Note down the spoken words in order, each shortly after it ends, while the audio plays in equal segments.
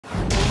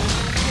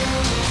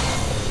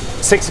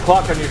6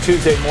 o'clock on your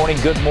Tuesday morning.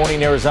 Good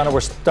morning, Arizona. We're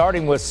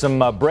starting with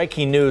some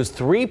breaking news.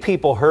 3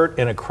 people hurt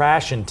in a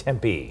crash in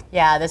Tempe.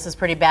 Yeah, this is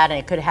pretty bad, and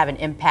it could have an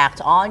impact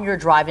on your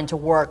drive into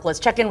work. Let's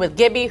check in with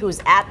Gibby,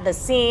 who's at the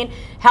scene.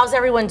 How's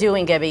everyone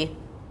doing, Gibby?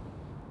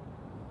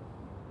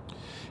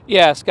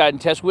 Yeah, Scott and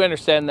Tess, we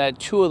understand that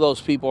 2 of those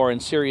people are in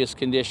serious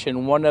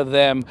condition. One of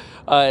them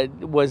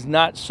was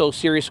not so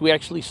serious. We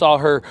actually saw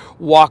her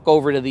walk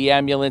over to the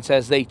ambulance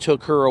as they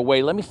took her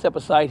away. Let me step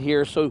aside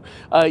here so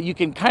you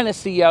can kind of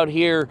see out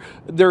here.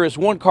 There is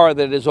one car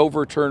that is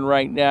overturned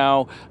right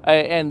now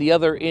and the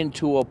other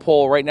into a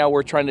pole. Right now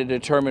we're trying to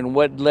determine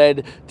what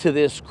led to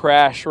this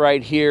crash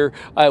right here.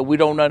 We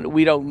don't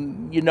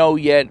know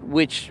yet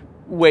which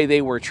way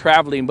they were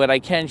traveling, but I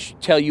can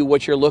tell you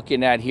what you're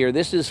looking at here.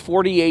 This is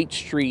 48th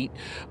Street,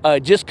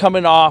 just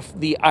coming off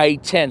the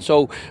I-10.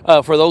 So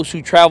for those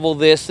who travel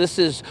this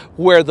is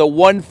where the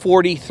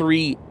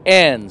 143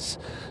 ends.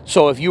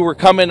 So if you were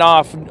coming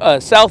off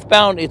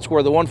southbound, it's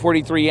where the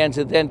 143 ends.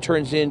 It then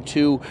turns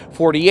into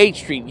 48th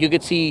Street. You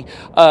could see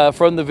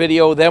from the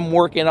video them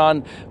working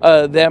on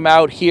them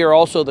out here,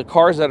 also the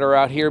cars that are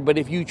out here. But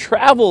if you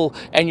travel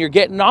and you're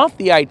getting off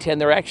the I-10,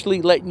 they're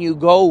actually letting you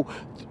go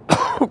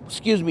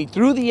excuse me,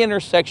 through the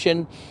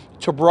intersection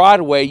to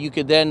Broadway. You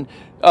could then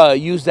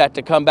use that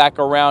to come back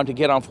around to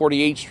get on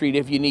 48th Street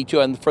if you need to.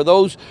 And for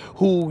those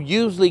who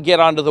usually get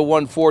onto the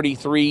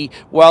 143,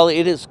 well,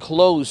 it is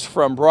closed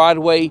from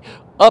Broadway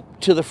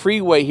up to the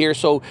freeway here,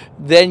 so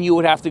then you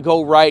would have to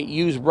go right,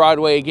 use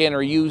Broadway again,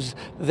 or use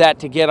that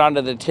to get onto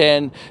the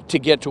 10 to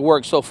get to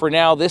work. So for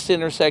now, this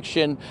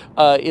intersection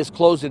is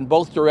closed in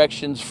both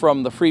directions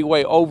from the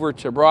freeway over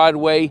to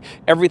Broadway.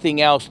 Everything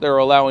else they're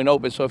allowing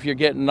open. So if you're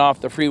getting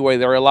off the freeway,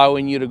 they're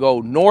allowing you to go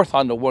north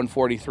on the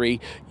 143.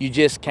 You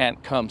just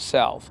can't come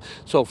south.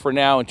 So for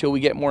now, until we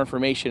get more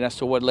information as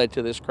to what led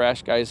to this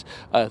crash, guys,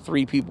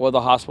 3 people at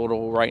the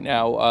hospital right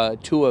now,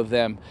 2 of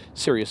them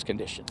serious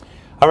condition.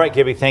 All right,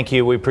 Gibby, thank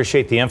you. We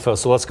appreciate the info.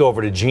 So let's go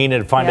over to Gina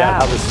and find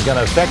out how this is going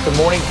to affect the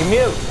morning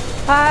commute.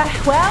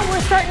 Well, we're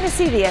starting to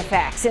see the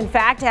effects. In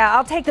fact,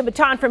 I'll take the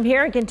baton from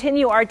here and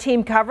continue our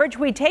team coverage.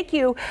 We take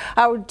you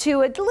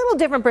to a little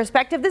different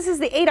perspective. This is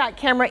the ADOT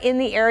camera in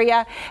the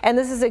area, and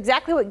this is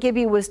exactly what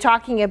Gibby was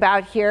talking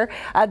about here.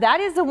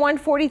 That is the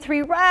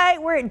 143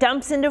 right where it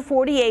dumps into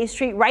 48th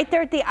Street. Right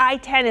there at the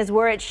I-10 is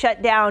where it's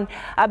shut down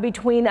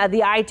between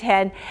the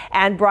I-10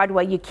 and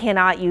Broadway. You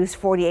cannot use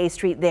 48th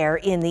Street there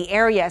in the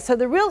area. So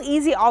the real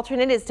easy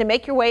alternate is to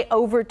make your way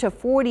over to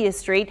 40th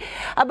Street.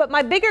 But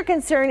my bigger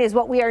concern is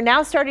what we are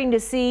now starting to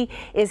see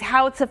is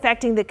how it's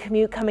affecting the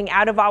commute coming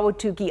out of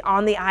Ahwatukee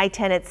on the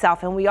I-10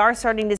 itself. And we are starting to